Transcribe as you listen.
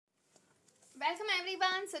Welcome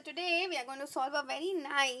everyone. So today we are going to solve a very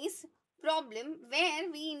nice problem where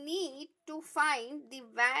we need to find the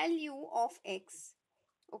value of x.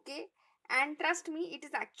 Okay, and trust me, it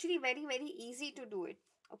is actually very easy to do it.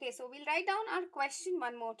 Okay, so we'll write down our question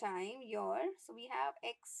one more time here. So we have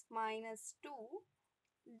x minus 2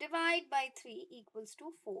 divide by 3 equals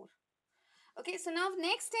to 4. Okay, so now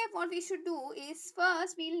next step what we should do is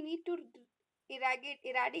first we'll need to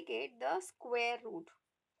eradicate the square root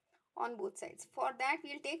on both sides. For that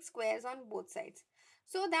we'll take squares on both sides.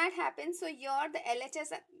 So that happens. So here the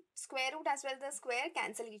LHS square root as well as the square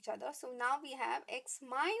cancel each other. So now we have x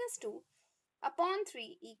minus 2 upon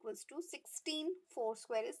 3 equals to 16. 4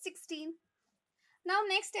 square is 16. Now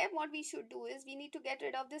next step what we should do is we need to get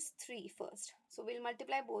rid of this 3 first. So we'll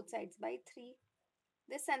multiply both sides by 3.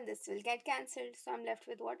 This and this will get cancelled. So I'm left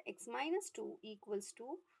with what? X minus 2 equals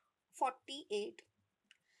to 48.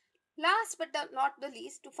 Last but not the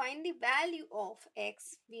least, to find the value of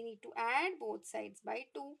x, we need to add both sides by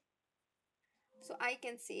 2. So I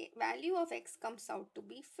can say value of x comes out to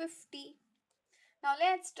be 50. Now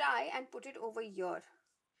let's try and put it over here.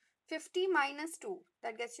 50 minus 2,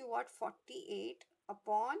 that gets you what? 48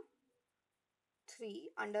 upon 3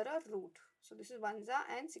 under a root. So this is 1 za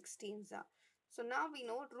and 16 za. So now we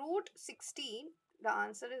know root 16, the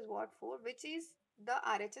answer is what? 4, which is the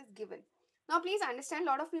RHS given. Now please understand,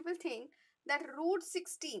 a lot of people think that root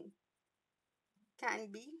 16 can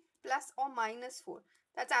be plus or minus 4.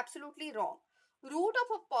 That's absolutely wrong. Root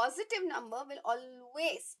of a positive number will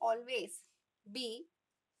always be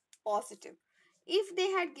positive. If they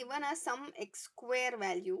had given us some x square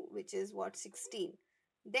value, which is what, 16,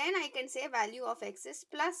 then I can say value of x is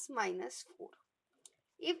plus minus 4.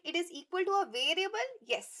 If it is equal to a variable,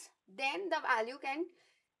 yes, then the value can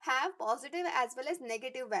have positive as well as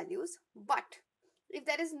negative values. But if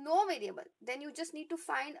there is no variable, then you just need to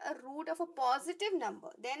find a root of a positive number.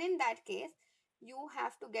 Then in that case, you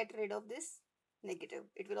have to get rid of this negative.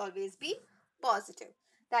 It will always be positive.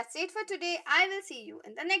 That's it for today. I will see you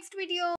in the next video.